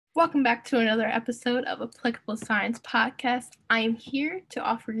Welcome back to another episode of Applicable Science Podcast. I am here to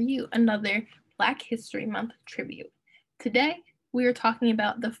offer you another Black History Month tribute. Today, we are talking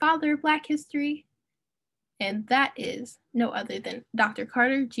about the father of Black history, and that is no other than Dr.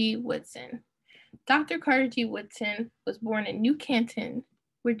 Carter G. Woodson. Dr. Carter G. Woodson was born in New Canton,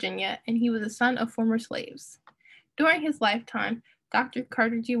 Virginia, and he was a son of former slaves. During his lifetime, Dr.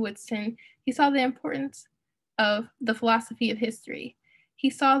 Carter G. Woodson, he saw the importance of the philosophy of history. He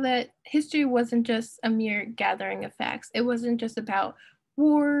saw that history wasn't just a mere gathering of facts. It wasn't just about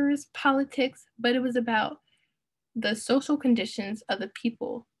wars, politics, but it was about the social conditions of the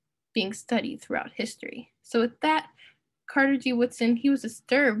people being studied throughout history. So with that, Carter G. Woodson, he was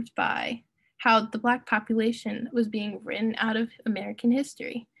disturbed by how the Black population was being written out of American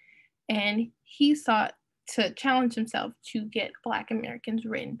history. And he sought to challenge himself to get Black Americans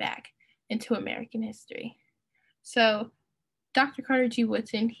written back into American history. So Dr. Carter G.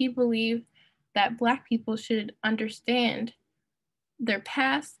 Woodson, he believed that Black people should understand their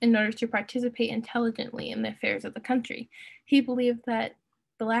past in order to participate intelligently in the affairs of the country. He believed that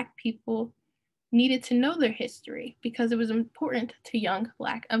Black people needed to know their history because it was important to young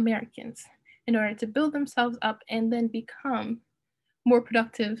Black Americans in order to build themselves up and then become more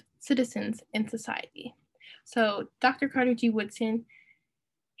productive citizens in society. So Dr. Carter G. Woodson,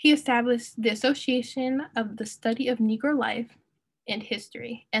 he established the Association of the Study of Negro Life and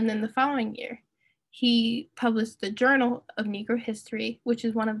History. And then the following year, he published the Journal of Negro History, which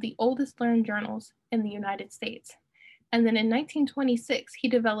is one of the oldest learned journals in the United States. And then in 1926, he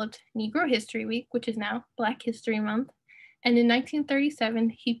developed Negro History Week, which is now Black History Month. And in 1937,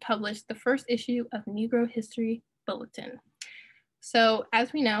 he published the first issue of Negro History Bulletin. So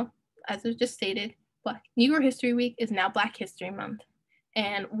as we know, as was just stated, Negro History Week is now Black History Month.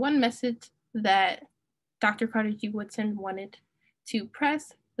 And one message that Dr. Carter G. Woodson wanted to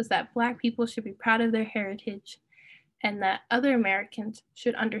press was that Black people should be proud of their heritage and that other Americans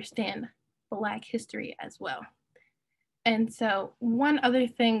should understand Black history as well. And so one other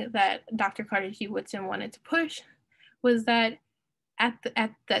thing that Dr. Carter G. Woodson wanted to push was that at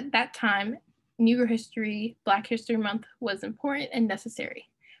that time, Negro History, Black History Month was important and necessary.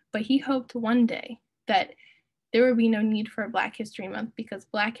 But he hoped one day that there would be no need for a Black History Month because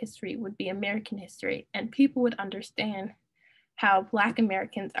Black history would be American history and people would understand how Black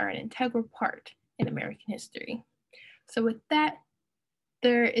Americans are an integral part in American history. So with that,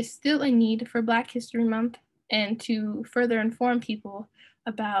 there is still a need for Black History Month and to further inform people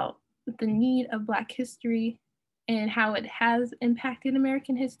about the need of Black history and how it has impacted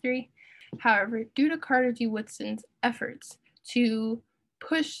American history. However, due to Carter G. Woodson's efforts to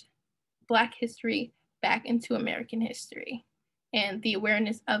push Black history back into American history and the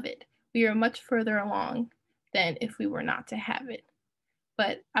awareness of it, we are much further along than if we were not to have it.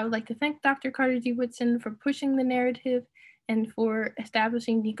 But I would like to thank Dr. Carter G. Woodson for pushing the narrative and for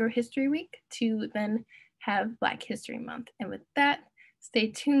establishing Negro History Week to then have Black History Month. And with that,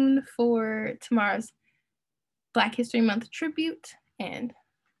 stay tuned for tomorrow's Black History Month tribute and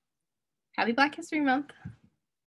happy Black History Month.